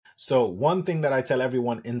So one thing that I tell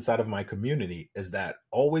everyone inside of my community is that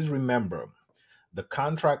always remember the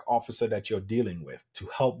contract officer that you're dealing with to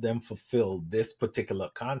help them fulfill this particular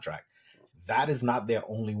contract. That is not their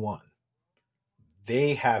only one.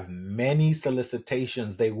 They have many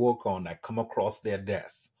solicitations they work on that come across their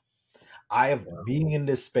desk. I have, being in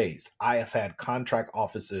this space, I have had contract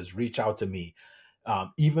officers reach out to me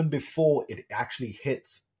even before it actually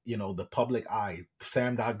hits, the public eye,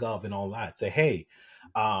 sam.gov and all that. Say, hey,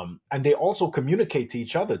 and they also communicate to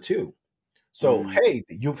each other too. So, Mm. hey,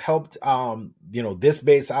 you've helped, this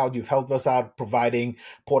base out. You've helped us out providing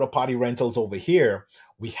porta potty rentals over here.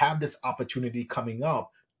 We have this opportunity coming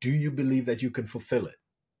up. Do you believe that you can fulfill it?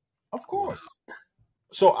 Of Wow. course.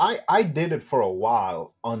 So I did it for a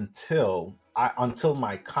while until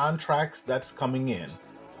my contracts that's coming in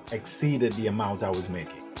exceeded the amount I was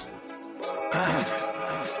making.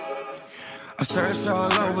 I searched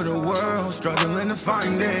all over the world, struggling to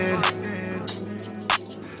find it.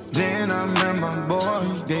 Then I met my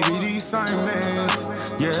boy, David Simons.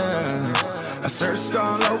 Yeah, I searched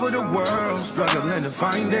all over the world, struggling to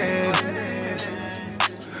find it.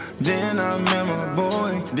 Then I met my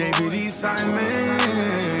boy, David Simons.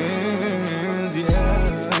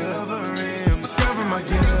 Yeah, discover my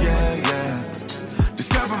gift, yeah, yeah.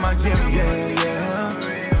 Discover my gift, yeah,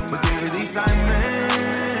 yeah. With David Simons.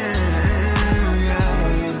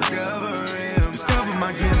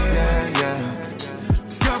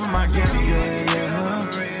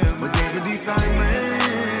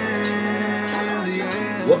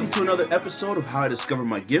 Welcome to another episode of How I Discovered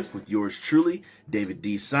My Gift with yours truly, David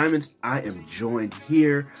D. Simons. I am joined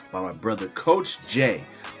here by my brother, Coach Jay,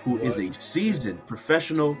 who is a seasoned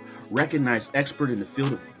professional, recognized expert in the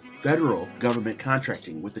field of federal government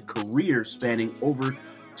contracting with a career spanning over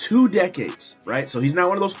 2 decades, right? So he's not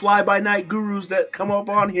one of those fly-by-night gurus that come up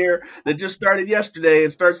on here that just started yesterday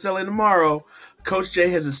and start selling tomorrow. Coach Jay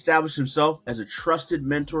has established himself as a trusted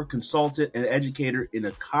mentor, consultant, and educator in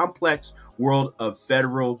a complex world of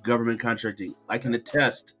federal government contracting. I can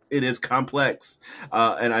attest it is complex,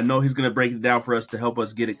 and I know he's going to break it down for us to help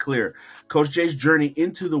us get it clear. Coach Jay's journey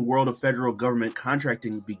into the world of federal government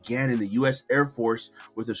contracting began in the U.S. Air Force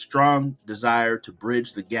with a strong desire to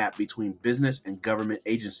bridge the gap between business and government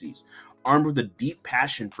agencies. Armed with a deep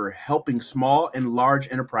passion for helping small and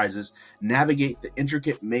large enterprises navigate the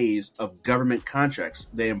intricate maze of government contracts,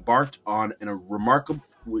 he embarked on a remarkable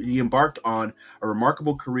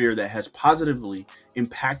career that has positively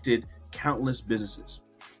impacted countless businesses.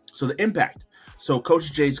 So the impact. So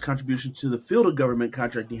Coach Jay's contributions to the field of government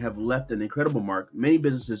contracting have left an incredible mark. Many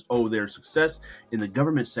businesses owe their success in the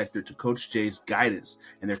government sector to Coach Jay's guidance,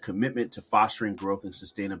 and their commitment to fostering growth and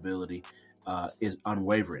sustainability is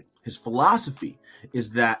unwavering. His philosophy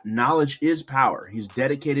is that knowledge is power. He's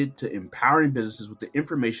dedicated to empowering businesses with the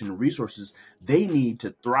information and resources they need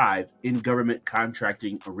to thrive in government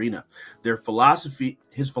contracting arena. His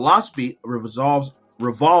philosophy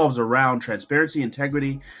revolves around transparency,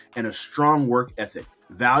 integrity, and a strong work ethic,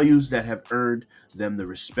 values that have earned them the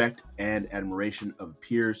respect and admiration of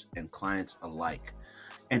peers and clients alike.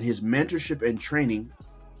 And his mentorship and training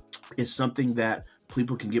is something that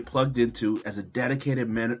people can get plugged into. As a dedicated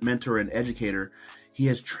mentor and educator, he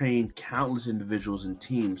has trained countless individuals and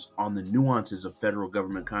teams on the nuances of federal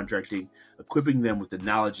government contracting, equipping them with the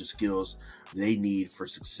knowledge and skills they need for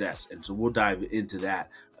success. And so we'll dive into that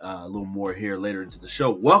a little more here later into the show.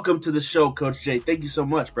 Welcome to the show, Coach Jay. Thank you so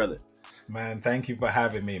much, brother. Man, thank you for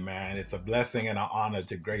having me, man. It's a blessing and an honor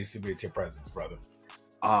to grace you with your presence, brother.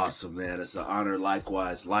 Awesome, man. It's an honor.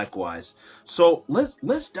 Likewise. So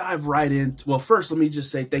let's dive right into. Well, first, let me just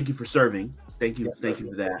say thank you for serving. Thank you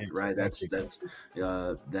for that. Right.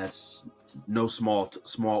 That's no small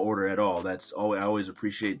order at all. I always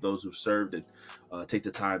appreciate those who've served and take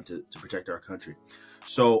the time to protect our country.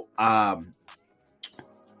 So I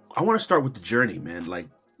want to start with the journey, man. Like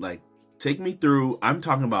take me through. I'm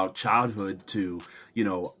talking about childhood to,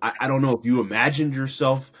 I don't know if you imagined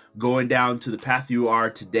yourself going down to the path you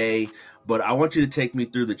are today, but I want you to take me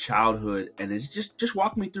through the childhood and it's just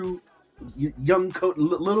walk me through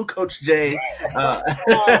little Coach Jay.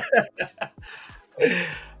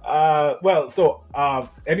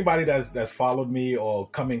 Anybody that's followed me or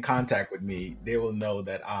come in contact with me, they will know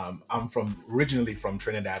that I'm originally from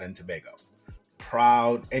Trinidad and Tobago.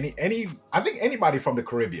 Proud. I think anybody from the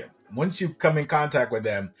Caribbean, once you come in contact with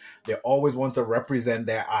them, they always want to represent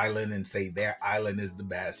their island and say their island is the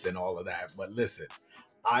best and all of that. But listen,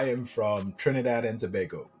 I am from Trinidad and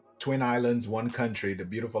Tobago, twin islands, one country, the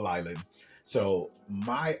beautiful island. So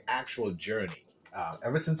my actual journey,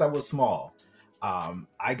 ever since I was small,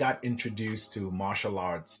 I got introduced to martial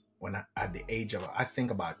arts at the age of, I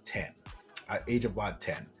think about 10, at age of about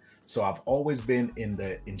 10. So I've always been in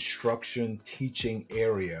the instruction, teaching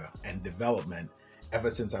area and development ever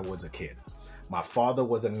since I was a kid. My father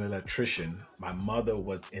was an electrician. My mother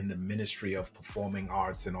was in the Ministry of Performing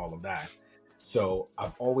Arts and all of that. So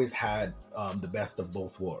I've always had the best of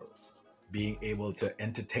both worlds, being able to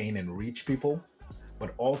entertain and reach people,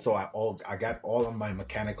 but also I got all of my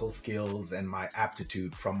mechanical skills and my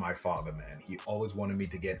aptitude from my father, man. He always wanted me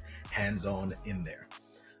to get hands-on in there.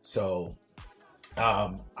 So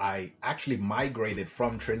I actually migrated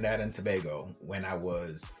from Trinidad and Tobago when I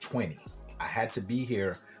was 20. I had to be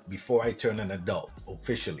here before I turned an adult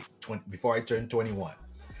officially, before I turned 21.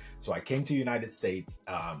 So I came to the United States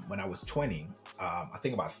when I was 20, I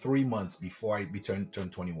think about 3 months before I turned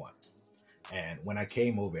 21. And when I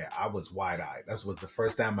came over here, I was wide-eyed. That was the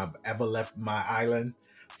first time I've ever left my island.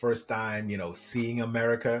 First time, seeing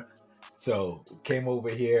America. So came over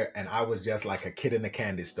here and I was just like a kid in a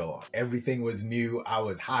candy store. Everything was new. I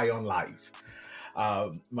was high on life.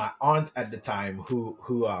 My aunt at the time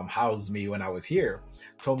who housed me when I was here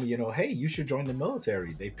told me, hey, you should join the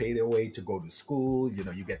military. They pay their way to go to school.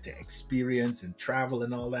 You get to experience and travel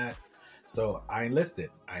and all that. So I enlisted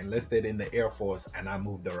in the Air Force and I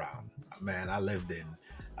moved around. Man, I lived in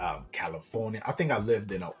California. I think I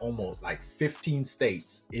lived in almost like 15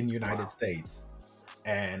 states in the United States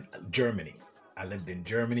and Germany. I lived in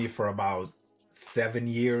Germany for about 7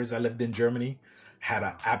 years. I lived in Germany, had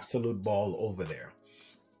an absolute ball over there.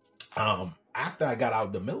 After I got out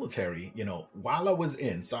of the military, while I was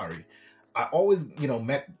I always,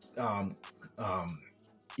 met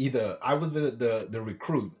either I was the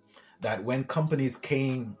recruit that when companies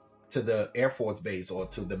came to the Air Force base or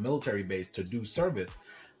to the military base to do service,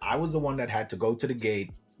 I was the one that had to go to the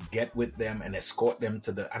gate, get with them and escort them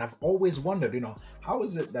and I've always wondered, how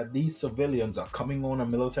is it that these civilians are coming on a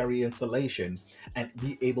military installation and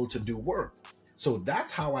be able to do work? So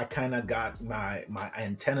that's how I kind of got my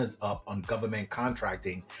antennas up on government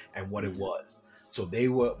contracting and what it was. So they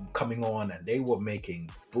were coming on and they were making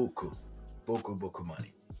buku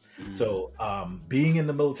money. Mm-hmm. So being in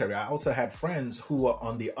the military, I also had friends who were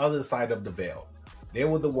on the other side of the veil. They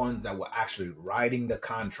were the ones that were actually writing the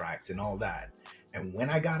contracts and all that. And when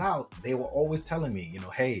I got out, they were always telling me,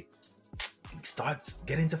 hey,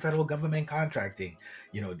 get into federal government contracting.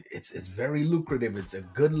 It's very lucrative. It's a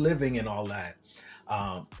good living and all that.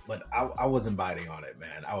 But I wasn't biting on it,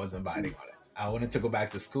 man. I wasn't biting on it. I wanted to go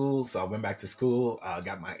back to school. So I went back to school,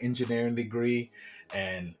 got my engineering degree,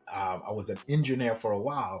 and I was an engineer for a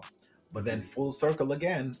while. But then full circle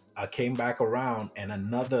again, I came back around and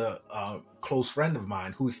another close friend of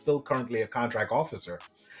mine, who's still currently a contract officer,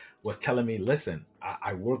 was telling me, listen,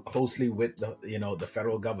 I work closely with the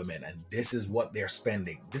federal government and this is what they're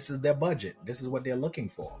spending. This is their budget. This is what they're looking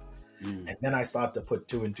for. And then I started to put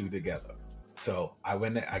two and two together. So I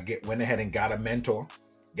went ahead and got a mentor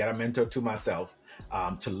to myself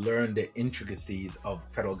to learn the intricacies of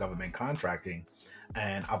federal government contracting.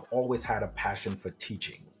 And I've always had a passion for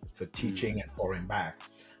teaching and pouring back.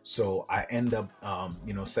 So I end up,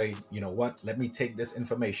 say, let me take this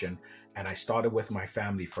information. And I started with my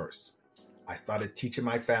family first. I started teaching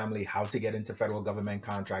my family how to get into federal government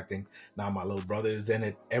contracting. Now my little brother is in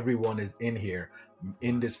it. Everyone is in here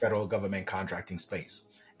in this federal government contracting space.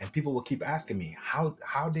 And people will keep asking me, how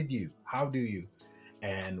do you?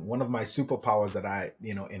 And one of my superpowers that I,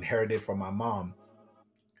 inherited from my mom,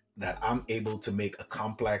 that I'm able to make a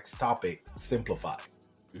complex topic simplified.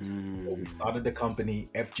 So we started the company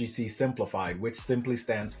FGC Simplified, which simply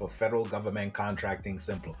stands for Federal Government Contracting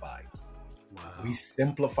Simplified. Wow. We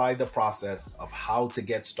simplify the process of how to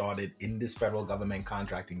get started in this federal government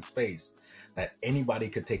contracting space, that anybody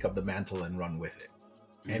could take up the mantle and run with it.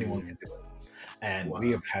 Anyone can do it. And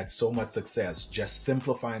we have had so much success just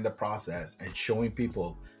simplifying the process and showing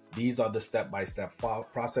people these are the step-by-step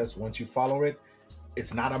process. Once you follow it,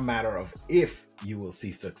 it's not a matter of if you will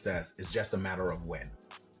see success. It's just a matter of when.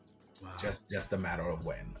 Wow. Just a matter of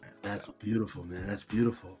when. That's beautiful, man. That's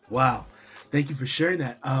beautiful. Wow. Thank you for sharing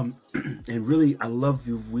that. And really, I love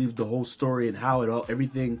you've weaved the whole story and how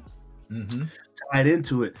everything tied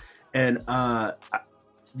into it. And,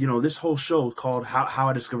 this whole show is called How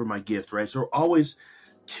I Discovered My Gift, right? So we're always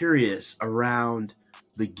curious around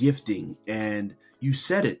the gifting. And you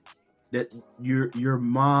said it, that your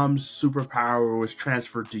mom's superpower was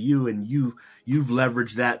transferred to you, and you've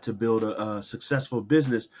leveraged that to build a successful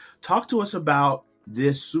business. Talk to us about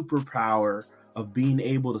this superpower of being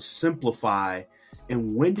able to simplify,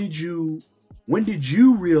 and when did you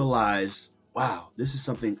realize, wow, this is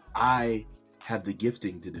something I have the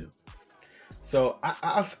gifting to do? So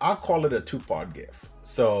I'll call it a two-part gift.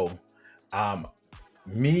 So, um,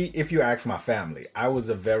 me, if you ask my family, I was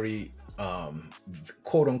a very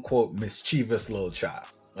quote unquote mischievous little child.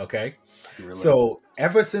 Okay. Really? So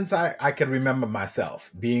ever since I can remember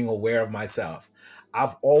myself, being aware of myself,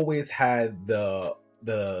 I've always had the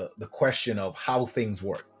question of how things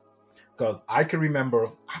work. Because I can remember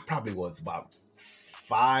I probably was about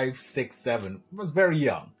 5, 6, 7. I was very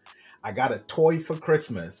young. I got a toy for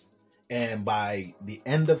Christmas, and by the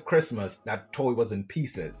end of Christmas, that toy was in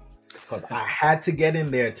pieces. Because I had to get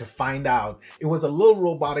in there to find out it was a little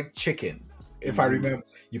robotic chicken. If I Mm, remember,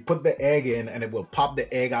 you put the egg in, and it will pop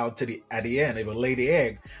the egg out to the at the end. It will lay the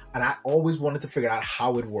egg, and I always wanted to figure out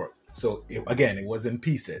how it worked. So again, it was in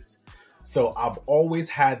pieces. So I've always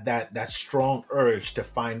had that strong urge to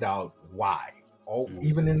find out why. Oh, mm,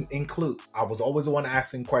 even include, I was always the one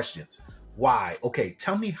asking questions. Why? Okay,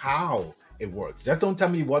 tell me how it works. Just don't tell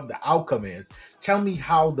me what the outcome is. Tell me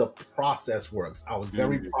how the process works. I was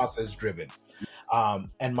very mm. process driven.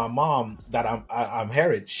 And my mom, that I'm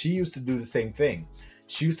Harriet, she used to do the same thing.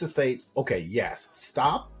 She used to say, "Okay, yes,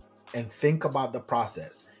 stop and think about the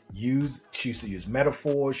process." She used to use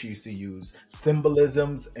metaphors, she used to use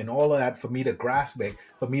symbolisms and all of that for me to grasp it,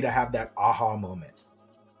 for me to have that aha moment.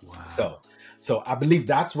 Wow. So I believe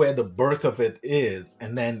that's where the birth of it is.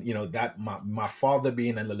 And then, that my father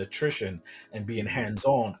being an electrician and being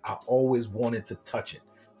hands-on, I always wanted to touch it,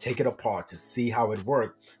 take it apart to see how it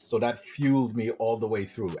worked. So that fueled me all the way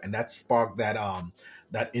through. And that sparked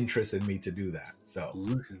that interest in me to do that. So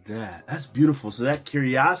Look at that. That's beautiful. So that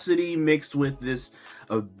curiosity mixed with this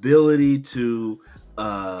ability to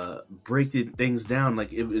break things down,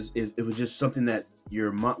 like it was just something that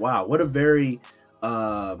your mom. Wow, what a very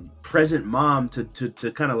present mom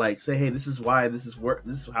to kind of like say, hey, this is why this is work.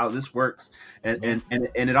 This is how this works, and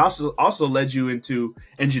it also led you into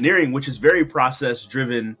engineering, which is very process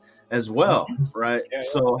driven as well, right? yeah.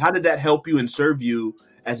 So how did that help you and serve you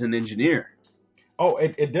as an engineer? Oh,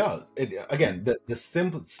 it does. It again, the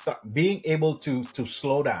simple stuff, being able to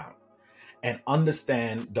slow down and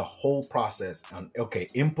understand the whole process on, okay,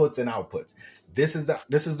 inputs and outputs. This is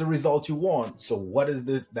the result you want. So what is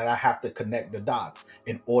the that I have to connect the dots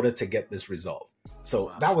in order to get this result? So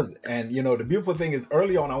Wow. that was, and the beautiful thing is,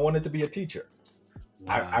 early on I wanted to be a teacher.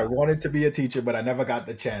 I Wow. wanted to be a teacher, but I never got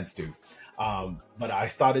the chance to. But I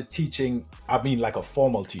started teaching, I mean, like a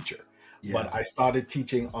formal teacher. Yeah. But I started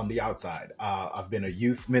teaching on the outside. I've been a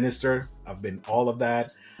youth minister. I've been all of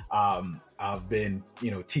that. I've been,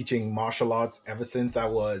 teaching martial arts ever since I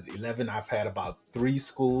was 11. I've had about 3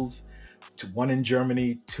 schools, one in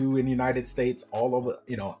Germany, 2 in the United States, all over.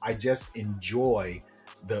 I just enjoy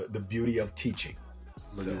the beauty of teaching.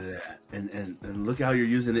 Look So, at that. And look how you're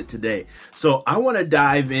using it today. So I want to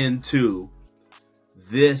dive into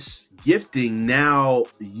this gifting now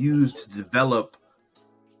used to develop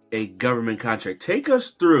a government contract. Take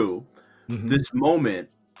us through mhm. this moment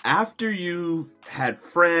after you had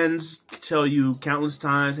friends tell you countless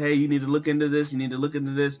times, hey, you need to look into this, you need to look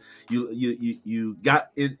into this. You got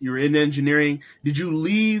it, you're in engineering. Did you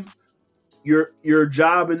leave your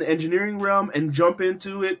job in the engineering realm and jump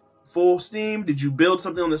into it full steam? Did you build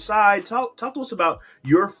something on the side? Talk to us about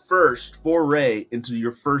your first foray into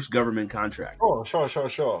your first government contract. Oh, sure.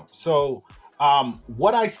 So,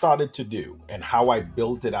 what I started to do and how I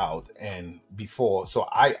built it out, and before, so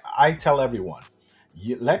I tell everyone,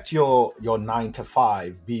 you let your 9 to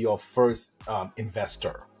 5 be your first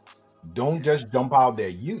investor. Don't just jump out there.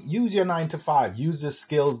 You use your 9 to 5. Use the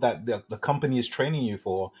skills that the company is training you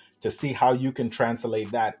for to see how you can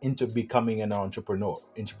translate that into becoming an entrepreneur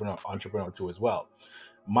too as well.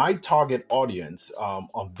 My target audience,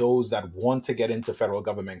 of those that want to get into federal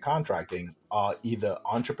government contracting, are either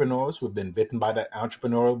entrepreneurs who've been bitten by the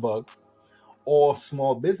entrepreneurial bug, or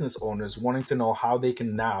small business owners wanting to know how they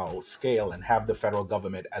can now scale and have the federal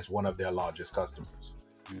government as one of their largest customers.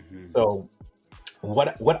 Mm-hmm. So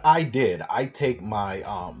what I did, I take my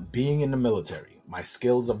being in the military, my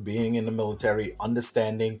skills of being in the military,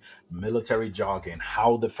 understanding military jargon,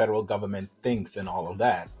 how the federal government thinks, and all of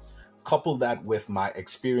that. Couple that with my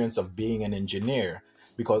experience of being an engineer,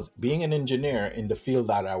 because being an engineer in the field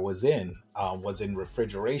that I was in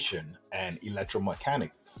refrigeration and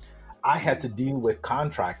electromechanic. I had to deal with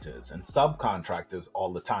contractors and subcontractors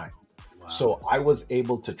all the time. Wow. So I was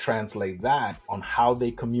able to translate that on how they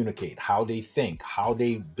communicate, how they think, how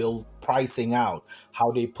they build pricing out, how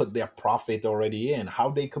they put their profit already in, how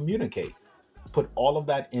they communicate. Put all of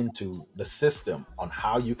that into the system on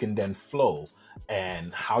how you can then flow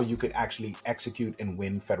and how you could actually execute and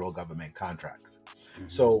win federal government contracts. Mm-hmm.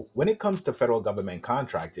 So when it comes to federal government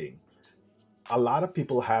contracting, a lot of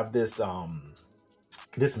people have this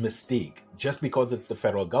this mystique. Just because it's the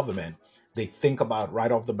federal government, they think about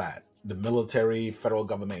right off the bat the military, federal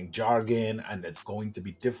government jargon, and it's going to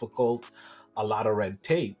be difficult, a lot of red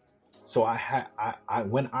tape. So I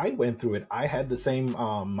when I went through it, I had the same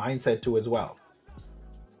mindset too as well.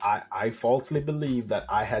 I falsely believed that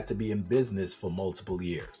I had to be in business for multiple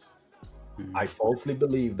years. I falsely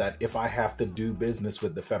believe that if I have to do business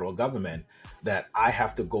with the federal government, that I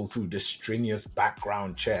have to go through this strenuous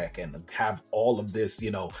background check and have all of this,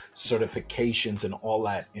 certifications and all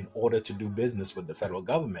that in order to do business with the federal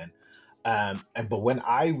government. But when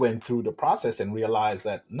I went through the process and realized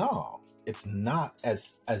that no, it's not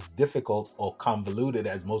as difficult or convoluted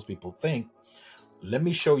as most people think, let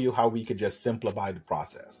me show you how we could just simplify the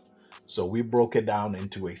process. So we broke it down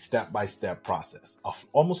into a step-by-step process,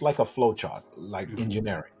 almost like a flow chart, like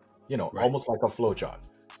engineering, Right. almost like a flow chart.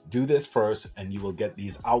 Do this first and you will get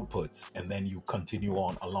these outputs, and then you continue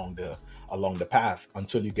on along the path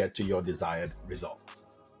until you get to your desired result.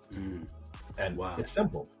 And Wow. it's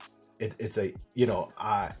simple. It's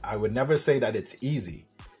I would never say that it's easy,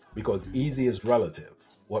 because easy is relative.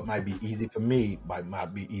 What might be easy for me might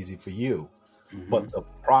not be easy for you, but the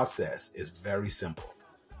process is very simple.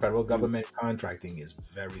 Federal government contracting is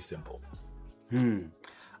very simple.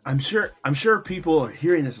 I'm sure people are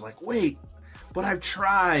hearing this like, wait, but I've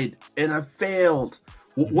tried and I've failed.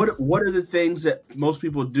 What are the things that most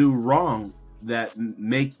people do wrong that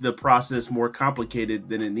make the process more complicated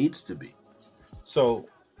than it needs to be? So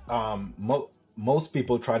most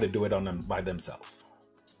people try to do it by themselves.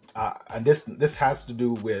 And this has to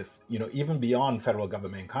do with, even beyond federal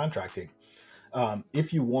government contracting.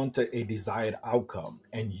 If you want a desired outcome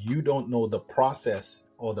and you don't know the process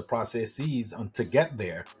or the processes to get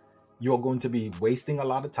there, you're going to be wasting a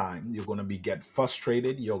lot of time. You're going to get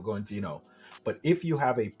frustrated. You're going to, but if you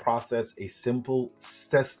have a process, a simple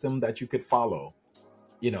system that you could follow,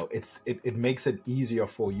 it makes it easier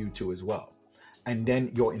for you too as well. And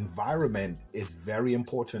then your environment is very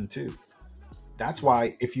important too. That's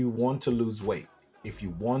why if you want to lose weight, if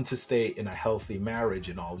you want to stay in a healthy marriage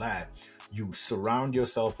and all that, you surround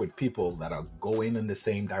yourself with people that are going in the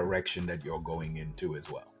same direction that you're going into as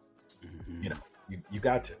well. You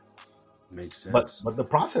got to. Makes sense. But the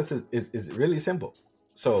process is really simple.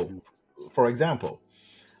 So, for example,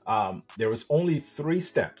 there is only three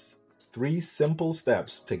simple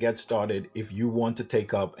steps to get started if you want to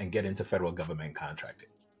take up and get into federal government contracting.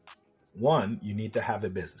 One, you need to have a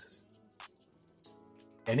business.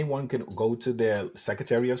 Anyone can go to their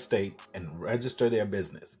Secretary of State and register their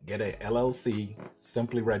business. Get a LLC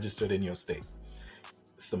simply registered in your state.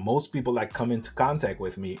 So most people that come into contact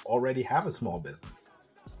with me already have a small business.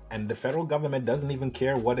 And the federal government doesn't even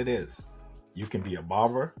care what it is. You can be a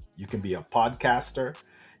barber. You can be a podcaster.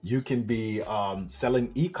 You can be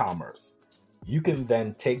selling e-commerce. You can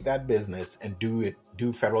then take that business and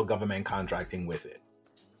do federal government contracting with it.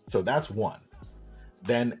 So that's one.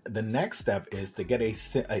 Then the next step is to get a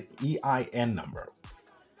EIN number.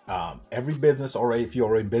 Every business already, if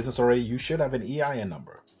you're in business already, you should have an EIN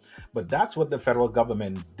number. But that's what the federal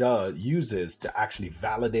government uses to actually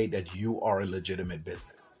validate that you are a legitimate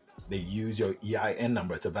business. They use your EIN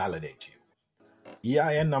number to validate you.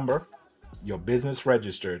 EIN number, your business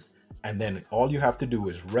registered, and then all you have to do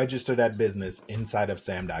is register that business inside of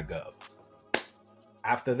sam.gov.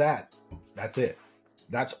 After that, that's it.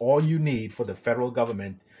 That's all you need for the federal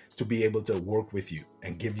government to be able to work with you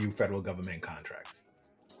and give you federal government contracts.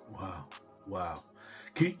 Wow.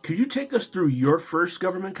 Could you take us through your first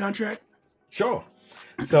government contract? Sure.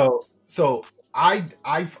 So I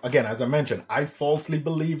again, as I mentioned, I falsely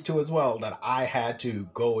believed too as well that I had to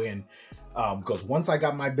go in because once I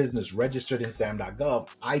got my business registered in sam.gov,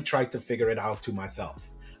 I tried to figure it out to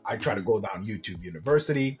myself. I tried to go down YouTube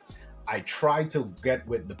University. I tried to get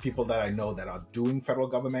with the people that I know that are doing federal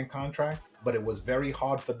government contract, but it was very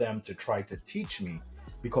hard for them to try to teach me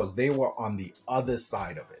because they were on the other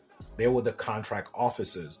side of it. They were the contract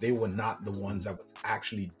officers. They were not the ones that was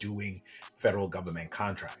actually doing federal government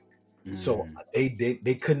contract. So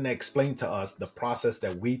they couldn't explain to us the process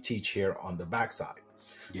that we teach here on the backside.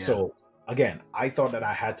 Yeah. So again, I thought that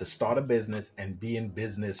I had to start a business and be in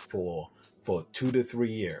business for 2 to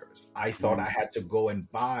 3 years. I thought I had to go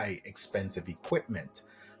and buy expensive equipment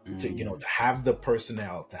to, to have the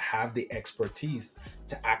personnel, to have the expertise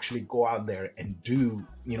to actually go out there and do,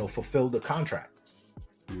 fulfill the contract.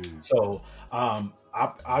 So I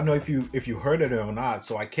don't know if you heard of it or not.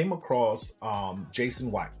 So I came across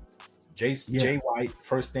Jason White. Jay White,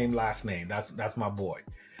 first name, last name. That's my boy.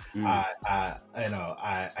 I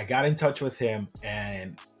got in touch with him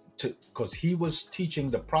because he was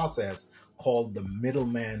teaching the process called the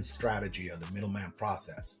middleman strategy or the middleman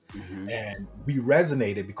process. Mm-hmm. And we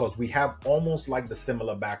resonated because we have almost like the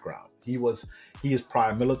similar background. He is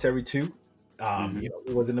prior military too. Mm-hmm.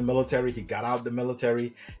 He was in the military. He got out the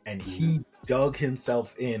military, and he dug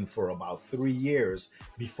himself in for about 3 years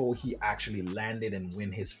before he actually landed and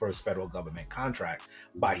win his first federal government contract.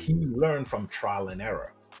 But he learned from trial and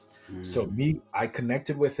error. So I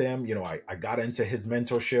connected with him. I got into his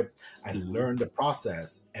mentorship. I learned the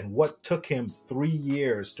process, and what took him 3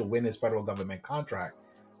 years to win his federal government contract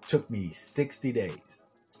took me 60 days.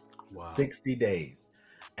 Wow. 60 days.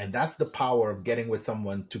 And that's the power of getting with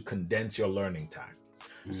someone to condense your learning time.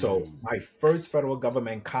 So my first federal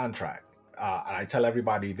government contract, and I tell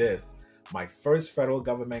everybody this, my first federal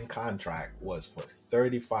government contract was for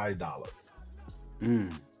 $35.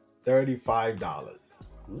 $35.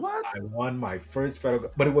 What? I won my first federal,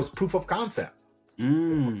 but it was proof of concept.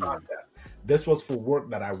 This was for work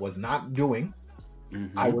that I was not doing.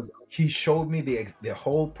 He showed me the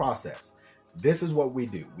whole process. This is what we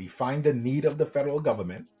do. We find the need of the federal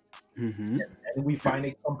government, and we find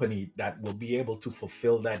a company that will be able to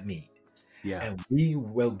fulfill that need. Yeah. And we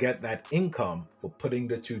will get that income for putting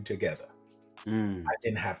the two together. I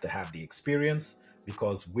didn't have to have the experience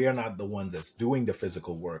because we're not the ones that's doing the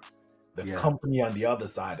physical work. The company on the other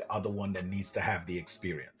side are the one that needs to have the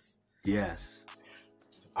experience. Yes.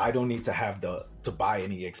 I don't need to have to buy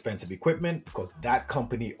any expensive equipment because that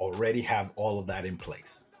company already have all of that in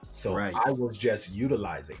place. So I was just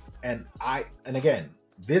utilizing, and again,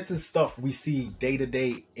 this is stuff we see day to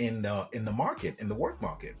day in the market, in the work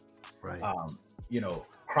market. Right.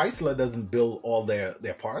 Chrysler doesn't build all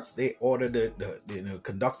their parts. They order the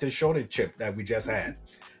conductor shortage chip that we just had.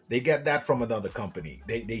 They get that from another company.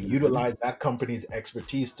 They utilize that company's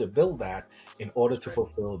expertise to build that in order to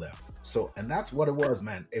fulfill them. So, and that's what it was,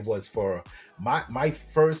 man. It was for my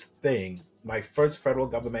first federal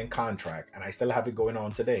government contract, and I still have it going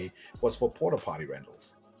on today, was for porta potty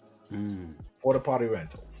rentals. Porta potty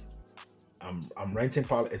rentals. I'm renting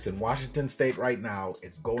part. It's in Washington State right now.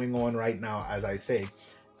 It's going on right now, as I say.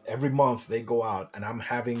 Every month they go out, and I'm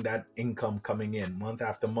having that income coming in month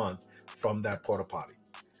after month from that porta potty.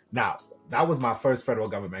 Now, that was my first federal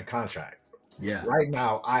government contract. Yeah. Right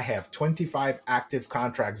now, I have 25 active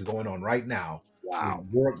contracts going on right now. Wow.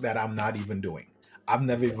 With work that I'm not even doing. I've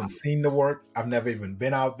never even seen the work. I've never even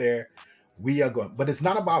been out there. We are going, but it's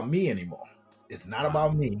not about me anymore. It's not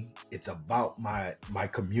about me. It's about my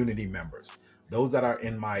community members. Those that are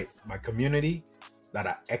in my community that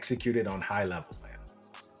are executed on high level, man.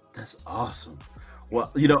 That's awesome.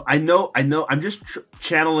 Well, I know. I'm just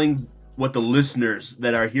channeling what the listeners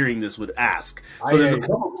that are hearing this would ask. So there's a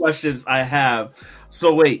couple of questions I have.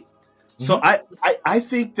 So wait. So I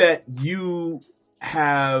think that you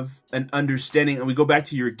have an understanding, and we go back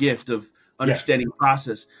to your gift of understanding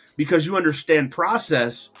process, because you understand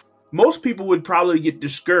process. Most people would probably get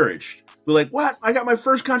discouraged. They're like, what? I got my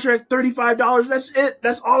first contract, $35. That's it.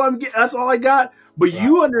 That's all I'm getting. That's all I got. But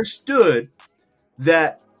you understood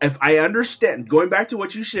that if I understand, going back to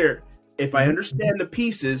what you shared, if I understand the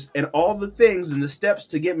pieces and all the things and the steps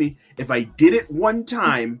to get me, if I did it one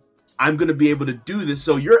time, I'm going to be able to do this.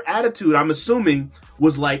 So your attitude, I'm assuming,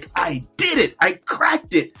 was like, I did it. I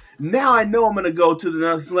cracked it. Now I know I'm going to go to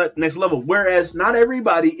the next level. Whereas not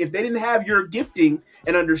everybody, if they didn't have your gifting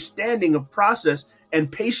and understanding of process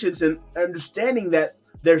and patience and understanding that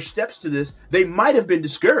there's steps to this, they might have been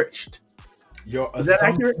discouraged. Is that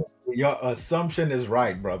accurate? Your assumption is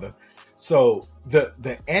right, brother. So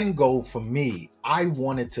the end goal for me, I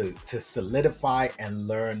wanted to solidify and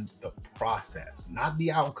learn the process, not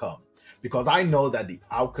the outcome, because I know that the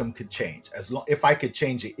outcome could change. If I could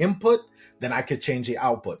change the input, then I could change the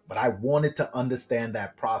output. But I wanted to understand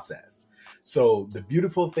that process. So the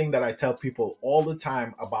beautiful thing that I tell people all the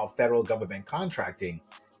time about federal government contracting,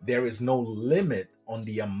 there is no limit on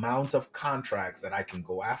the amount of contracts that I can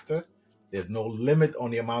go after. There's no limit on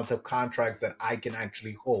the amount of contracts that I can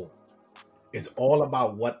actually hold. It's all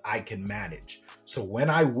about what I can manage. So when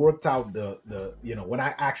I worked out when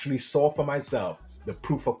I actually saw for myself the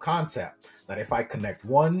proof of concept that if I connect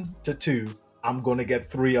 1 to 2, I'm going to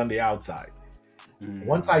get 3 on the outside.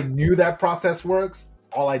 Once I knew that process works,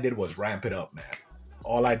 all I did was ramp it up, man.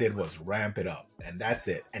 All I did was ramp it up, and that's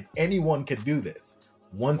it. And anyone can do this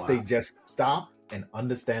once they just stop and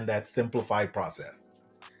understand that simplified process.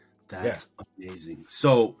 That's amazing.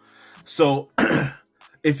 So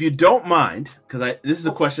if you don't mind, because this is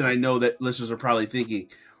a question I know that listeners are probably thinking,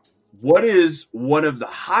 what is one of the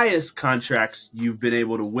highest contracts you've been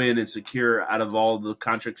able to win and secure out of all the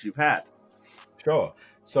contracts you've had? Sure.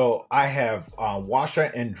 So I have washer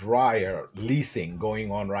and dryer leasing going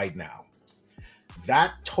on right now.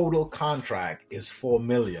 That total contract is $4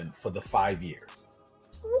 million for the 5 years.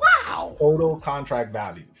 Wow. Total contract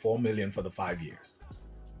value, $4 million for the 5 years.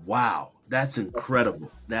 Wow. That's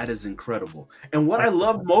incredible. That is incredible. And what I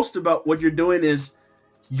love most about what you're doing is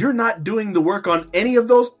you're not doing the work on any of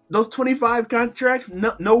those 25 contracts.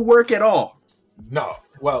 No work at all. No.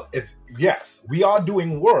 Well, yes, we are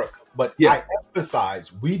doing work, but I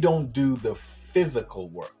emphasize we don't do the physical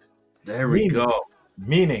work. There we go.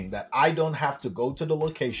 Meaning that I don't have to go to the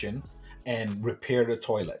location and repair the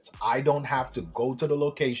toilets. I don't have to go to the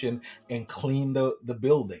location and clean the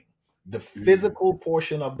building. The physical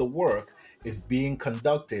portion of the work is being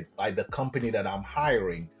conducted by the company that I'm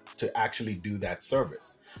hiring to actually do that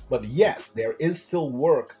service. But yes, there is still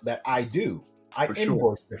work that I do. I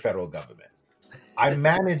invoice the federal government. I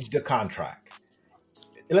manage the contract.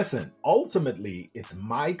 Listen, ultimately, it's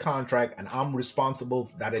my contract and I'm responsible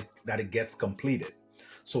that it gets completed.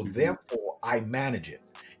 So therefore, I manage it.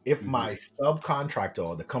 If my subcontractor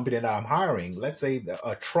or the company that I'm hiring, let's say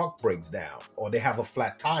a truck breaks down or they have a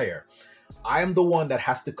flat tire, I am the one that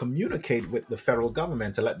has to communicate with the federal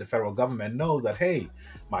government to let the federal government know that, hey,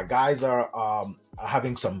 my guys are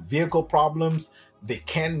having some vehicle problems. They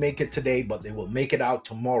can't make it today, but they will make it out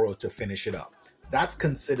tomorrow to finish it up. That's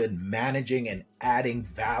considered managing and adding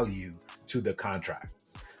value to the contract.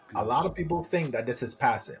 A lot of people think that this is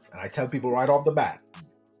passive. And I tell people right off the bat,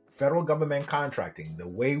 federal government contracting, the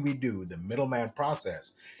way we do the middleman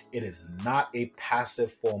process, it is not a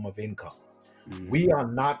passive form of income. We are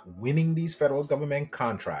not winning these federal government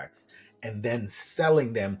contracts and then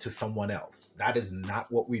selling them to someone else. That is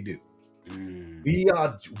not what we do. We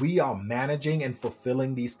are managing and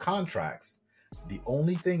fulfilling these contracts. The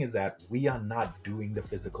only thing is that we are not doing the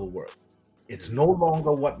physical work. It's no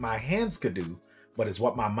longer what my hands could do, but it's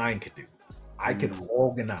what my mind could do. I can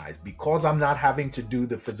organize. Because I'm not having to do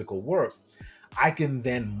the physical work, I can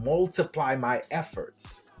then multiply my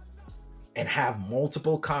efforts and have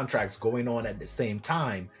multiple contracts going on at the same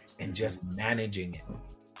time and just managing it.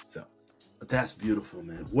 So that's beautiful,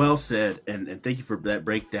 man. Well said. And thank you for that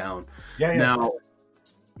breakdown. Yeah.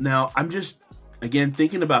 Now I'm just, again,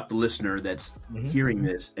 thinking about the listener that's hearing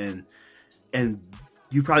this, and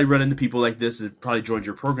you probably run into people like this that probably joined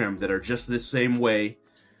your program that are just this same way.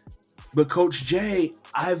 But Coach Jay,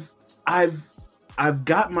 I've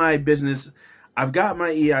got my business, I've got my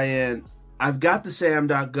EIN, I've got the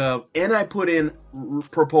SAM.gov, and I put in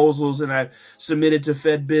proposals, and I've submitted to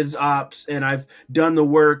Fed Bids Ops, and I've done the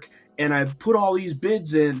work, and I've put all these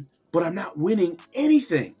bids in, but I'm not winning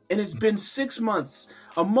anything. And it's been 6 months,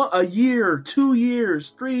 a year, 2 years,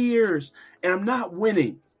 3 years, and I'm not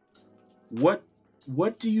winning. What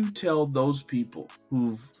do you tell those people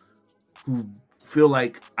who feel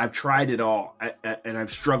like I've tried it all and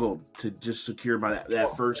I've struggled to just secure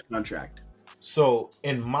that first contract? So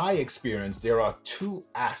in my experience, there are two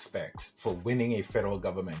aspects for winning a federal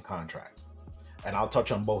government contract. And I'll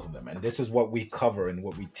touch on both of them. And this is what we cover and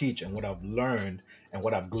what we teach and what I've learned and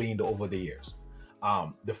what I've gleaned over the years.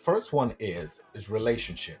 The first one is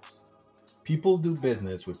relationships. People do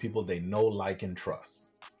business with people they know, like, and trust.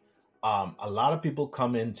 A lot of people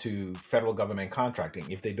come into federal government contracting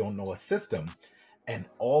if they don't know a system, and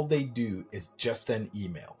all they do is just send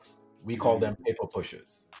emails. We call them paper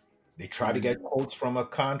pushers. They try to get quotes from a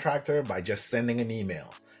contractor by just sending an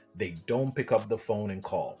email. They don't pick up the phone and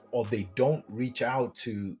call, or they don't reach out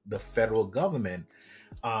to the federal government.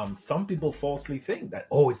 Some people falsely think that,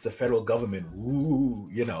 it's the federal government. Ooh,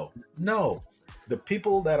 no. The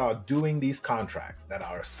people that are doing these contracts, that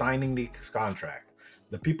are signing the contract,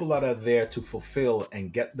 the people that are there to fulfill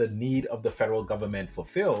and get the need of the federal government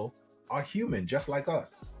fulfilled are human, just like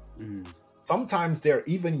us. Sometimes they're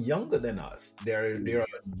even younger than us. They're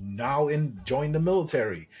now joined the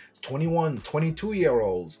military, 21,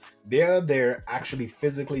 22-year-olds. They're actually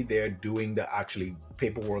physically there doing the actually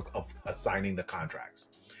paperwork of assigning the contracts.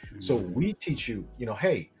 So we teach you,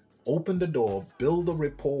 hey, open the door, build a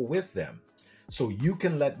rapport with them so you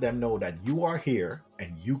can let them know that you are here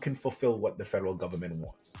and you can fulfill what the federal government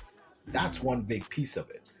wants. That's one big piece of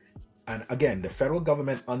it. And again, the federal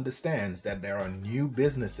government understands that there are new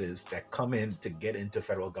businesses that come in to get into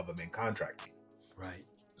federal government contracting. Right.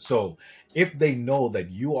 So if they know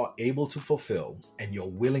that you are able to fulfill and you're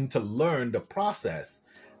willing to learn the process,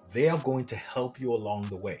 they are going to help you along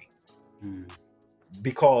the way.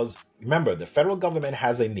 Because remember, the federal government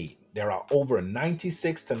has a need. There are over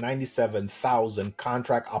 96 to 97,000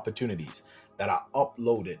 contract opportunities that are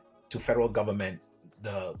uploaded to federal government,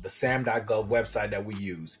 the SAM.gov website that we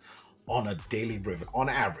use on a daily driven, on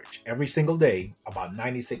average, every single day, about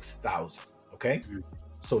 96,000. Okay.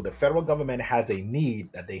 So the federal government has a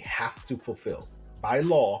need that they have to fulfill. by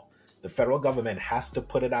law, the federal government has to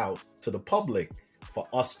put it out to the public for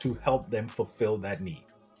us to help them fulfill that need.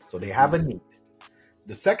 So they have a need.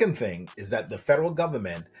 The second thing is that the federal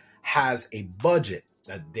government has a budget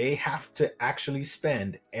that they have to actually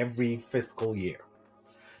spend every fiscal year.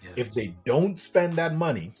 Yes. If they don't spend that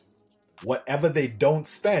money, whatever they don't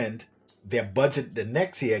spend, their budget the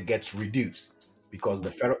next year gets reduced because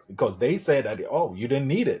because they say that, oh, you didn't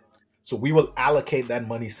need it, so we will allocate that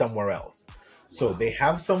money somewhere else. So Wow. they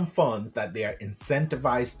have some funds that they are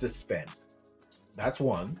incentivized to spend. That's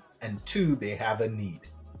one. And two, they have a need.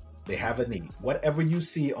 They have a need. Whatever you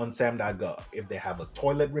see on sam.gov, if they have a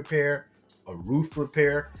toilet repair, a roof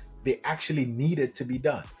repair, they actually need it to be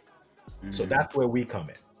done. So that's where we come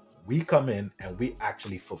in. We come in and we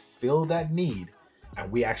actually fulfill that need,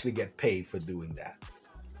 and we actually get paid for doing that.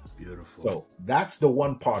 Beautiful. So that's the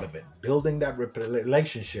one part of it, building that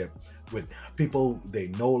relationship with people they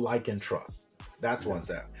know, like, and trust. That's one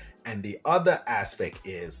step. And the other aspect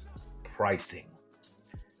is pricing.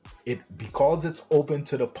 Because it's open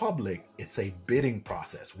to the public, it's a bidding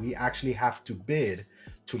process. We actually have to bid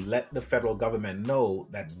to let the federal government know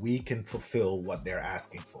that we can fulfill what they're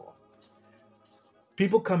asking for.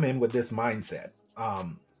 People come in with this mindset,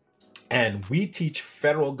 and we teach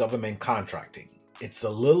federal government contracting. It's a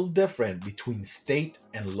little different between state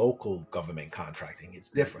and local government contracting.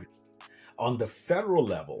 It's different. On the federal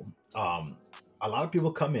level, a lot of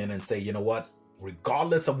people come in and say, you know what,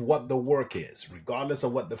 regardless of what the work is, regardless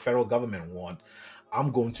of what the federal government want,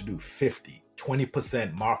 I'm going to do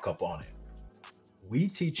 20% markup on it. We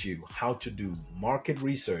teach you how to do market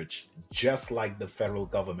research just like the federal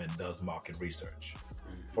government does market research.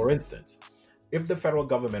 For instance, if the federal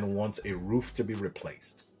government wants a roof to be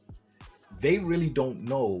replaced, they really don't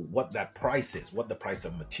know what that price is, what the price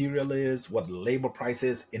of material is, what the labor price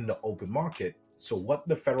is in the open market. So what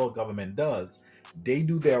the federal government does, they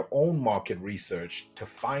do their own market research to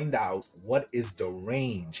find out what is the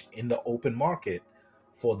range in the open market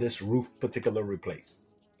for this roof particular replace.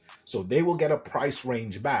 So they will get a price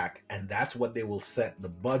range back, and that's what they will set the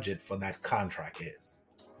budget for that contract is.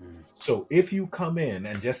 So if you come in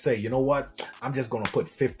and just say, you know what, I'm just going to put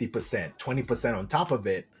 50%, 20% on top of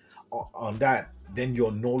it, on that, then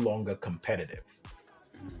you're no longer competitive.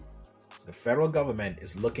 The federal government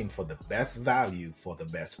is looking for the best value for the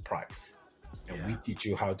best price. And we teach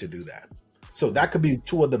you how to do that. So that could be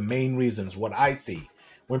two of the main reasons what I see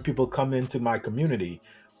when people come into my community,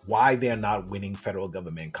 why they're not winning federal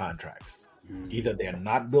government contracts. Either they're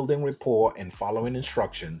not building rapport and following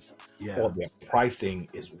instructions, or their pricing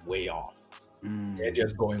is way off. They're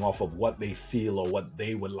just going off of what they feel or what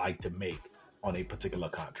they would like to make on a particular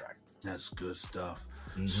contract. That's good stuff.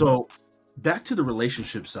 So back to the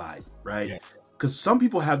relationship side, right? Because some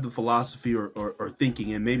people have the philosophy or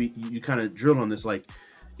thinking, and maybe you kind of drilled on this, like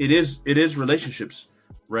it is relationships,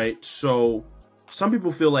 right? So some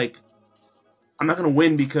people feel like I'm not going to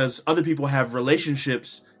win because other people have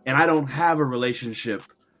relationships and I don't have a relationship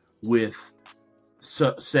with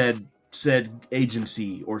said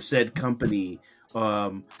agency or said company.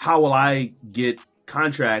 How will I get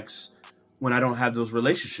contracts when I don't have those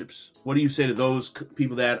relationships? What do you say to those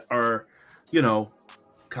people that are,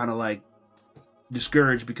 kind of like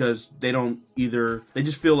discouraged because they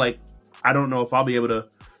just feel like, I don't know if I'll be able to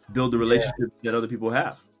build the relationships that other people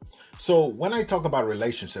have? So when I talk about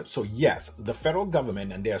relationships, so yes, the federal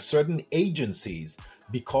government, and there are certain agencies,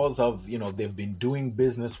 because of, they've been doing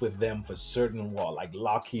business with them for certain while, like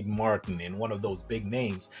Lockheed Martin and one of those big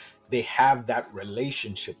names, they have that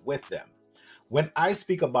relationship with them. When I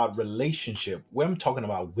speak about relationship, what I'm talking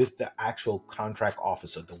about with the actual contract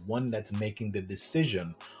officer, the one that's making the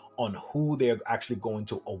decision on who they're actually going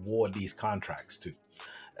to award these contracts to.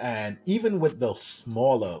 And even with the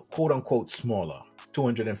smaller, quote unquote, smaller,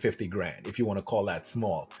 250 grand, if you want to call that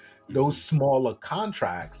small, those smaller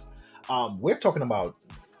contracts, we're talking about,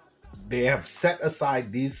 they have set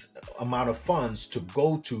aside these amount of funds to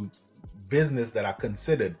go to business that are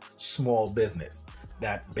considered small business,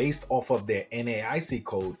 that based off of their NAIC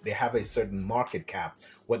code, they have a certain market cap,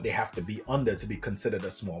 what they have to be under to be considered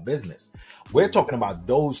a small business. We're talking about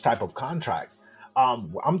those type of contracts.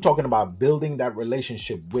 I'm talking about building that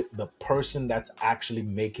relationship with the person that's actually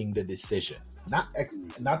making the decision, not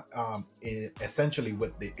essentially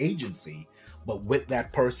with the agency, but with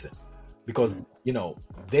that person, because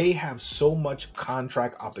they have so much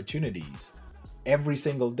contract opportunities every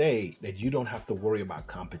single day that you don't have to worry about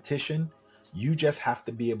competition. You just have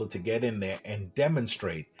to be able to get in there and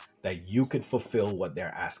demonstrate that you could fulfill what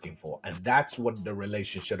they're asking for. And that's what the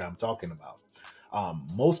relationship I'm talking about.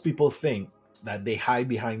 Most people think that they hide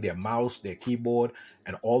behind their mouse, their keyboard,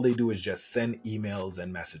 and all they do is just send emails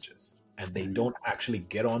and messages. And they don't actually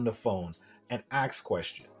get on the phone and ask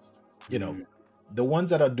questions. You know, the ones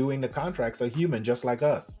that are doing the contracts are human, just like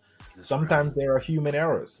us. Sometimes there are human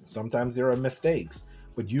errors, sometimes there are mistakes,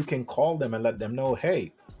 but you can call them and let them know,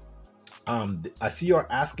 hey, I see you're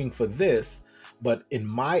asking for this, but in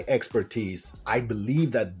my expertise, I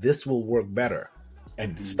believe that this will work better.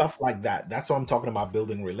 And stuff like that. That's what I'm talking about,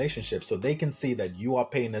 building relationships, so they can see that you are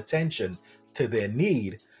paying attention to their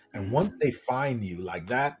need. And once they find you like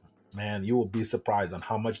that, man, you will be surprised on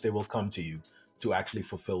how much they will come to you to actually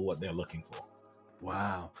fulfill what they're looking for.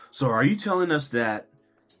 Wow. So are you telling us that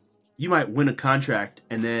you might win a contract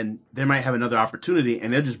and then they might have another opportunity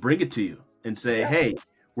and they'll just bring it to you and say, hey,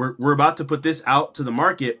 we're about to put this out to the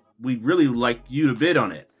market. We'd really like you to bid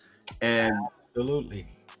on it. And absolutely.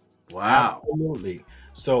 Wow. Absolutely.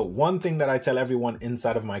 So one thing that I tell everyone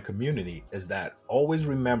inside of my community is that always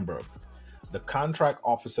remember the contract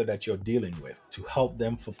officer that you're dealing with to help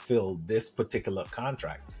them fulfill this particular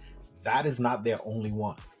contract. That is not their only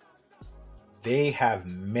one. They have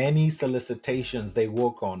many solicitations they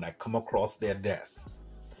work on that come across their desk.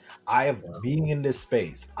 Being in this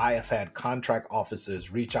space, I have had contract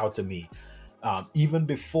officers reach out to me even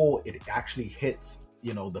before it actually hits,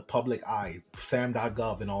 the public eye,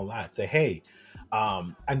 SAM.gov and all that. Say, hey,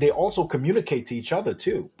 and they also communicate to each other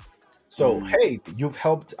too. So, hey, you've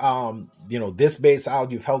helped, this base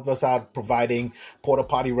out. You've helped us out providing porta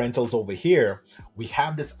potty rentals over here. We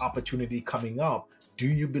have this opportunity coming up. Do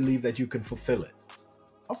you believe that you can fulfill it?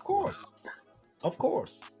 Of course. Of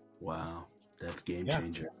course. Wow. That's game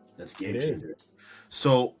changer. That's game It changer.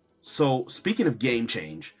 So speaking of game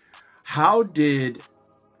change, how did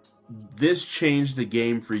this change the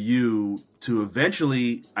game for you to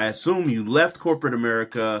eventually, I assume you left corporate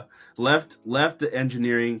America, left the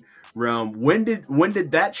engineering realm. When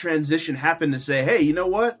did that transition happen to say, hey, you know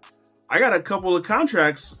what? I got a couple of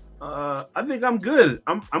contracts. I think I'm good.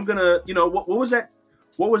 I'm gonna, what was that?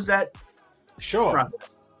 What was that? Sure. Process?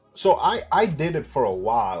 So I did it for a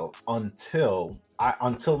while until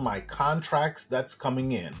my contracts that's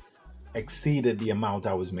coming in exceeded the amount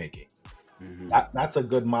I was making. That's a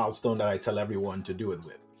good milestone that I tell everyone to do it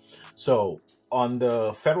with. So on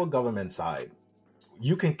the federal government side,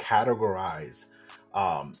 you can categorize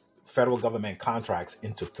federal government contracts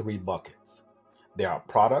into 3 buckets. There are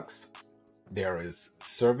products, there is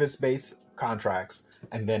service-based contracts,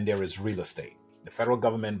 and then there is real estate. The federal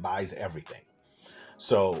government buys everything.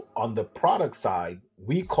 So on the product side,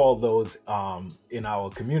 we call those in our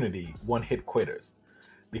community one-hit quitters,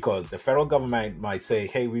 because the federal government might say,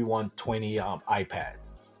 hey, we want 20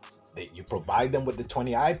 iPads. You provide them with the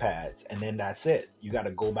 20 iPads, and then that's it. You got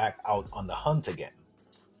to go back out on the hunt again.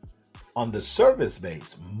 On the service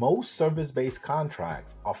base, most service-based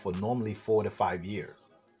contracts are for normally 4 to 5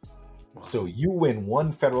 years. Wow. So you win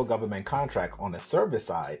one federal government contract on the service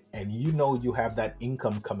side, and you have that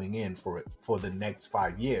income coming in for the next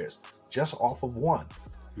 5 years just off of one.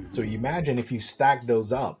 So you imagine if you stack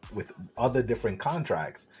those up with other different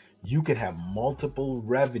contracts, you can have multiple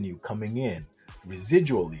revenue coming in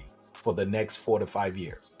residually for the next 4 to 5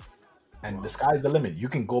 years. And the sky's the limit. You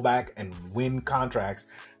can go back and win contracts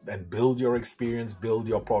and build your experience, build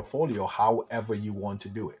your portfolio, however you want to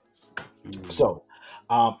do it. So,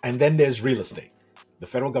 and then there's real estate. The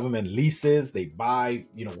federal government leases, they buy,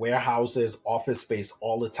 warehouses, office space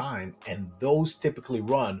all the time. And those typically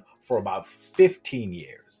run for about 15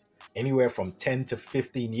 years, anywhere from 10 to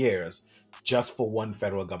 15 years, just for one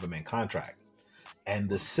federal government contract. And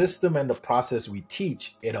the system and the process we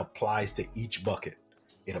teach, it applies to each bucket.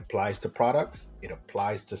 It applies to products, it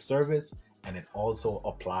applies to service, and it also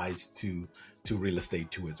applies to real estate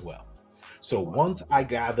too as well. So once I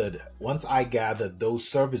gathered those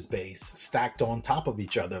service base stacked on top of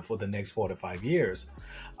each other for the next 4 to 5 years,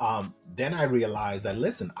 then I realized that,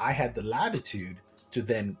 listen, I had the latitude to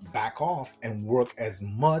then back off and work as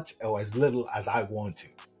much or as little as I want to.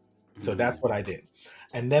 So that's what I did.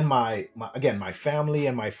 And then my family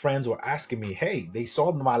and my friends were asking me, hey, they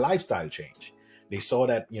saw my lifestyle change. They saw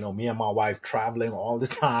that, me and my wife traveling all the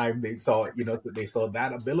time. They saw, they saw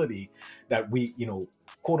that ability that we,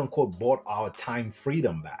 quote unquote, bought our time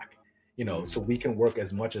freedom back, so we can work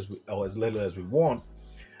as much as or as little as we want.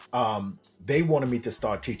 They wanted me to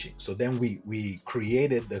start teaching. So then we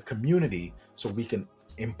created the community so we can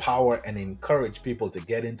empower and encourage people to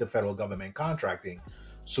get into federal government contracting.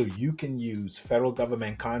 So you can use federal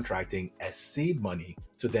government contracting as seed money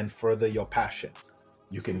to then further your passion.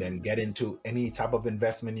 You can then get into any type of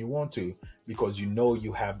investment you want to, because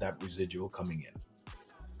you have that residual coming in.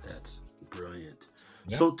 That's brilliant.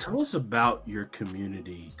 Yeah. So tell us about your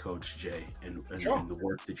community, Coach Jay, and Sure. the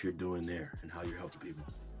work that you're doing there and how you're helping people.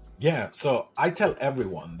 Yeah, so I tell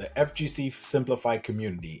everyone the FGC Simplified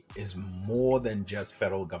community is more than just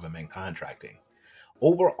federal government contracting.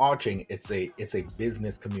 Overarching, it's a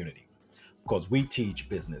business community because we teach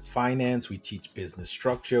business finance, we teach business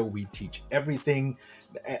structure, we teach everything,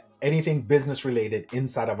 anything business related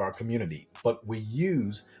inside of our community. But we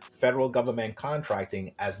use federal government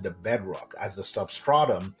contracting as the bedrock, as the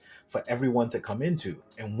substratum for everyone to come into.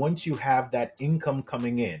 And once you have that income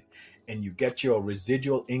coming in and you get your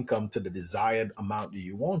residual income to the desired amount that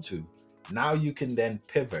you want to, now you can then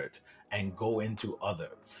pivot and go into other.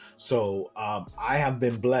 So I have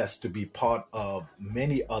been blessed to be part of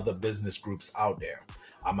many other business groups out there.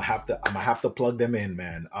 I'm gonna have to plug them in,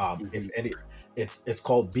 man. If Mhm. any, it's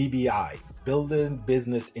called BBI, Building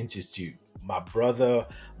Business Institute. My brother,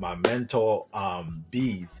 my mentor,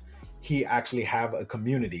 Bees, he actually have a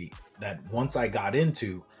community that once I got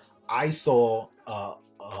into, I saw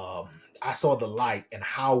I saw the light and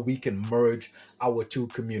how we can merge our two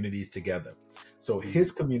communities together. So Mhm.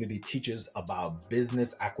 his community teaches about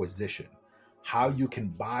business acquisition, how you can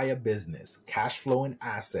buy a business, cash flowing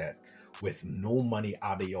asset with no money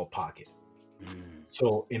out of your pocket. Mhm.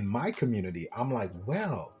 So in my community, I'm like,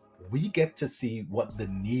 well, we get to see what the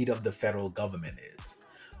need of the federal government is.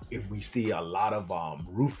 If we see a lot of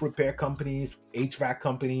roof repair companies, HVAC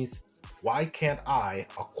companies, why can't I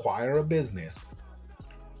acquire a business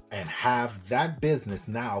and have that business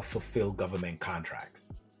now fulfill government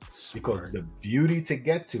contracts? Because Smart. the beauty to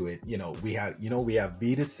get to it, we have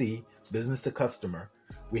B2C, business to customer,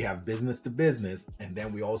 we have business to business, and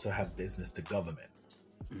then we also have business to government.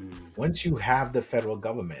 Mm. Once you have the federal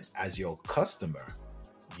government as your customer,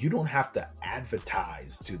 you don't have to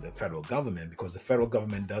advertise to the federal government because the federal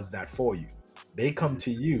government does that for you. They come Mhm.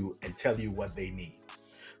 to you and tell you what they need.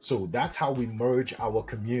 So that's how we merge our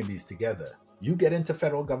communities together. You get into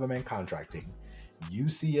federal government contracting, you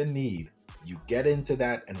see a need, you get into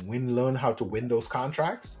that and learn how to win those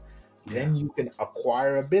contracts. Yeah. Then you can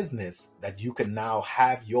acquire a business that you can now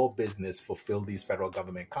have your business fulfill these federal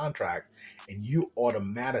government contracts, and you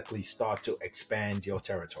automatically start to expand your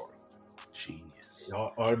territory. Genius. You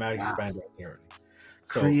automatically Wow. expand your territory.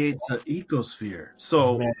 So, Creates an ecosphere.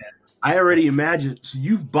 So man, I already imagine. So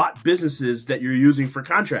you've bought businesses that you're using for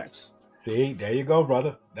contracts. see, there you go,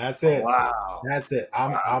 brother. That's it. Wow. That's it.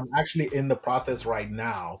 I'm Wow. I'm actually in the process right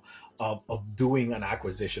now of doing an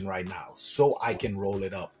acquisition right now, so I can roll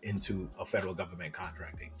it up into a federal government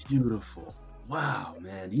contracting. Beautiful. Wow,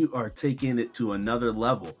 man. You are taking it to another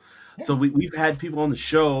level. So Yeah, we've had people on the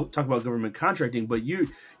show talk about government contracting, but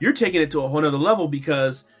you're taking it to a whole nother level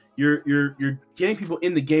because you're getting people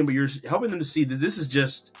in the game, but you're helping them to see that this is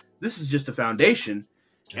just a foundation,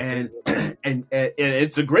 that's and it. and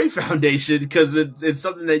it's a great foundation because it's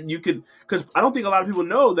something that you can, because I don't think a lot of people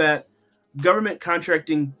know that government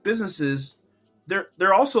contracting businesses,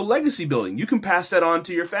 they're also legacy building. You can pass that on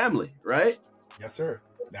to your family, right? Yes, sir.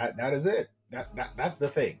 That is it. That's the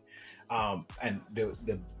thing. And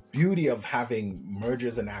the beauty of having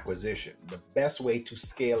mergers and acquisition, the best way to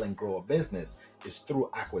scale and grow a business is through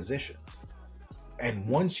acquisitions. And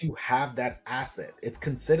once you have that asset, it's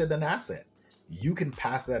considered an asset. You can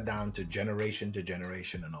pass that down to generation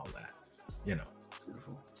and all that. You know.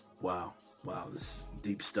 Beautiful. Wow. Wow. This is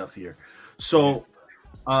deep stuff here. Yeah. So,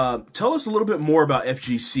 tell us a little bit more about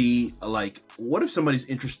FGC. Like, what if somebody's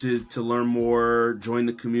interested to learn more, join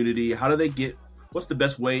the community? How do they get? What's the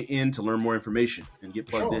best way in to learn more information and get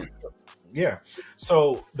plugged Sure. in? Yeah.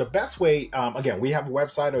 So the best way, again, we have a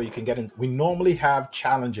website, or you can get in. We normally have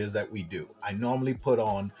challenges that we do. I normally put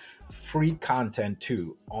on free content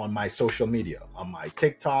too on my social media, on my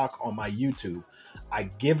TikTok, on my YouTube. I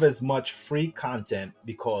give as much free content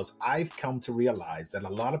because I've come to realize that a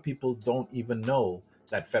lot of people don't even know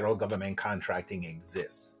that federal government contracting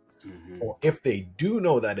exists. Mm-hmm. Or if they do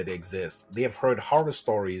know that it exists, they have heard horror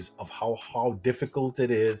stories of how difficult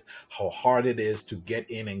it is, how hard it is to get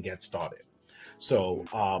in and get started. So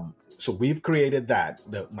so we've created that.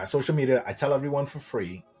 My social media, I tell everyone for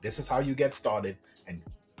free, this is how you get started, and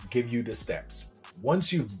give you the steps.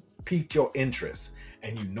 Once you've piqued your interest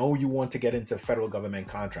and you know you want to get into federal government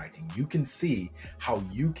contracting, you can see how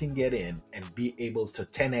you can get in and be able to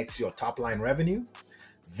 10x your top line revenue.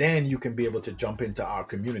 Then you can be able to jump into our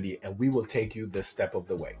community and we will take you this step of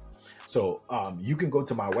the way. So you can go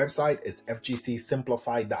to my website, it's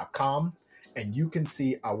fgcsimplified.com, and you can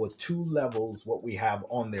see our 2 levels, what we have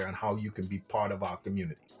on there, and how you can be part of our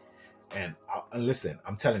community. And listen,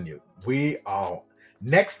 I'm telling you, we are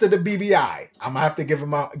Next to the BBI, I'm gonna have to give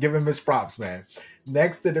him his props, man.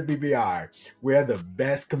 Next to the BBI, we're the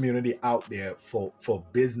best community out there for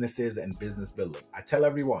businesses and business building. I tell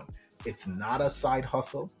everyone, it's not a side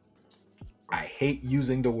hustle. I hate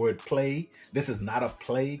using the word play. This is not a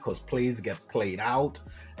play because plays get played out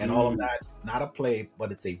and all of that. Not a play,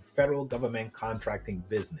 but it's a federal government contracting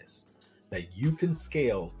business that you can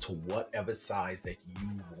scale to whatever size that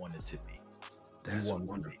you want it to be. That's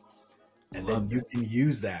wonderful. And then you can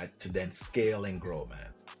use that to then scale and grow, man.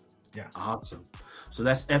 Yeah. Awesome. So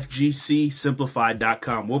that's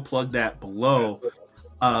fgcsimplified.com. We'll plug that below.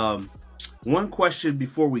 One question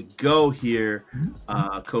before we go here,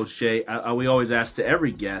 Coach Jay, we always ask to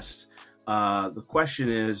every guest. The question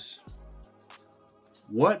is,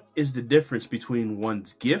 what is the difference between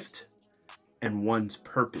one's gift and one's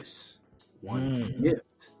purpose? One's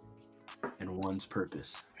gift and one's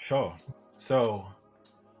purpose. Sure. So,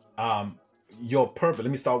 your purpose,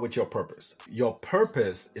 let me start with your purpose. Your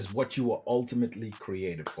purpose is what you were ultimately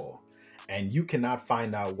created for. And you cannot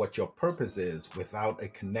find out what your purpose is without a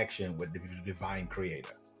connection with the divine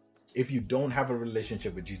creator. If you don't have a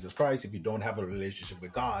relationship with Jesus Christ, if you don't have a relationship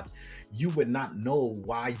with God, you would not know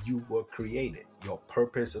why you were created. Your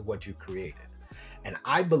purpose is what you created. And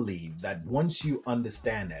I believe that once you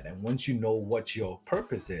understand that and once you know what your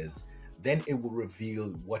purpose is, then it will reveal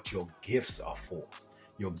what your gifts are for.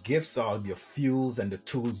 Your gifts are your fuels and the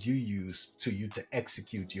tools you use to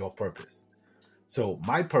execute your purpose. So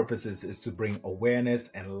my purpose is to bring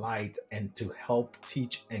awareness and light and to help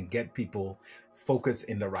teach and get people focused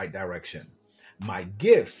in the right direction. My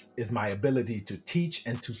gifts is my ability to teach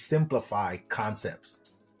and to simplify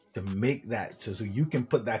concepts, to make that so you can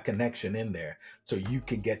put that connection in there so you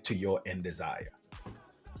can get to your end desire.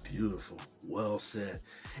 Beautiful. Well said.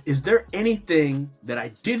 Is there anything that I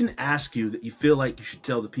didn't ask you that you feel like you should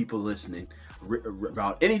tell the people listening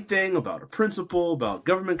about anything, about a principle, about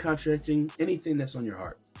government contracting, anything that's on your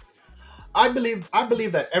heart? I believe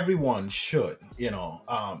that everyone should,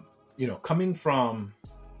 coming from,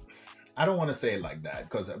 I don't want to say it like that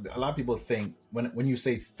because a lot of people think when you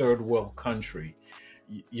say third world country,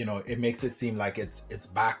 it makes it seem like it's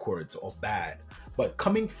backwards or bad. But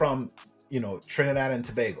coming from Trinidad and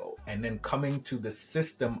Tobago, and then coming to the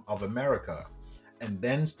system of America, and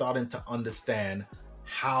then starting to understand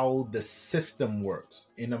how the system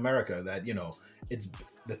works in America, that, it's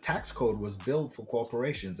the tax code was built for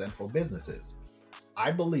corporations and for businesses.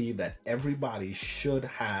 I believe that everybody should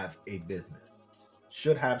have a business,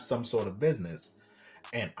 should have some sort of business.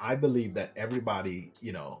 And I believe that everybody,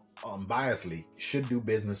 unbiasedly should do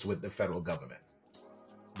business with the federal government.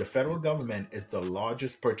 The federal government is the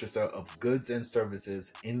largest purchaser of goods and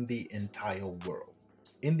services in the entire world.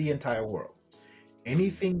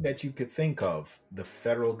 Anything that you could think of, the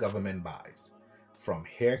federal government buys. From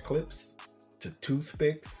hair clips to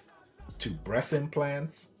toothpicks to breast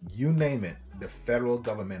implants, you name it, the federal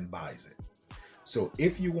government buys it. So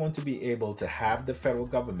if you want to be able to have the federal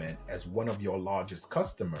government as one of your largest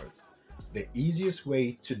customers, the easiest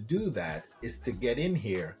way to do that is to get in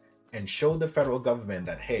here and show the federal government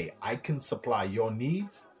that, hey, I can supply your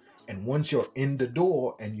needs. And once you're in the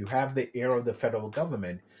door and you have the ear of the federal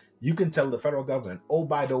government, you can tell the federal government, oh,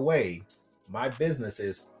 by the way, my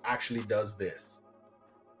businesses actually does this.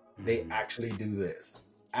 They actually do this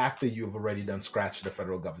after you've already done scratched the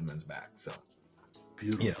federal government's back. So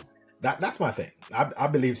beautiful. That's my thing. I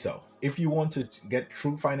believe so. If you want to get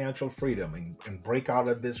true financial freedom and break out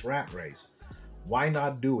of this rat race, why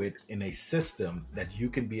not do it in a system that you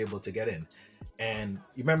can be able to get in? And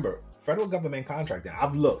remember, federal government contracting,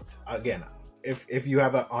 I've looked, again, if you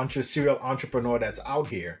have a serial entrepreneur that's out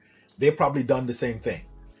here, they've probably done the same thing.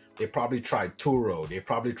 They probably tried Turo. They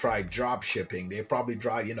probably tried drop shipping. They probably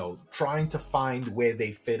tried, trying to find where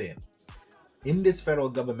they fit in. In this federal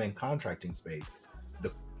government contracting space,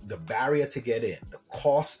 the barrier to get in, the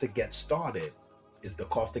cost to get started is the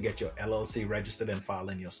cost to get your LLC registered and filed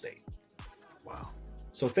in your state. Wow.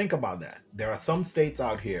 So think about that. There are some states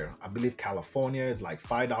out here, I believe California is like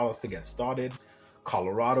 $5 to get started.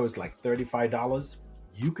 Colorado is like $35.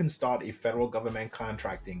 You can start a federal government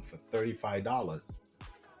contracting for $35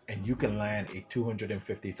 and you can land a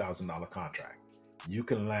 $250,000 contract. You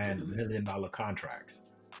can land $1 million contracts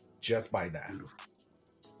just by that. Beautiful.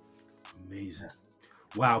 Amazing.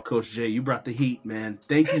 Wow, Coach Jay, you brought the heat, man.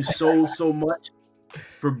 Thank you so much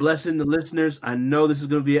for blessing the listeners. I know this is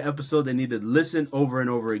going to be an episode they need to listen over and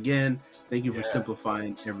over again. Thank you for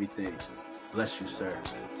simplifying everything. Bless you, sir.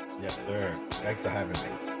 Yes, sir. Thanks for having me.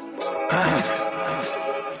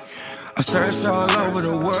 I searched all over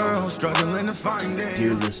the world, struggling to find it.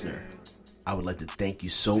 Dear listener, I would like to thank you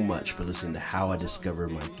so much for listening to How I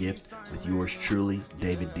Discovered My Gift with yours truly,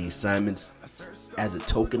 David D. Simons. As a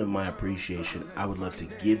token of my appreciation, I would love to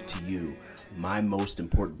give to you my most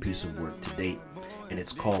important piece of work to date, and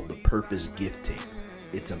it's called the Purpose Gift Tape.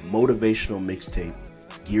 It's a motivational mixtape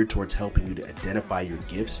geared towards helping you to identify your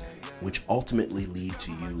gifts, which ultimately lead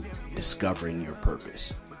to you discovering your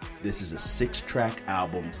purpose. This is a 6-track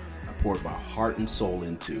album I poured my heart and soul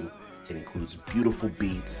into. It includes beautiful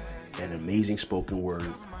beats and amazing spoken word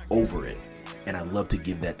over it, and I'd love to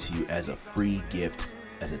give that to you as a free gift,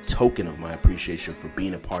 as a token of my appreciation for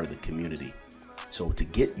being a part of the community. So to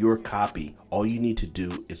get your copy, all you need to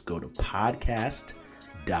do is go to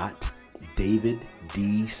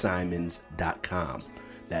podcast.daviddsimons.com.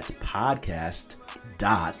 That's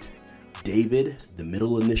podcast.david, the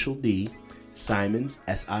middle initial D, Simons,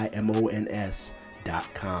 SIMONS.com,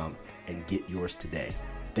 and get yours today.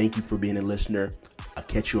 Thank you for being a listener. I'll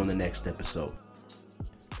catch you on the next episode.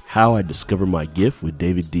 How I Discover My Gift with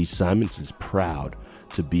David D. Simons is proud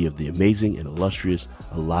to be of the amazing and illustrious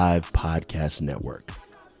Alive Podcast Network.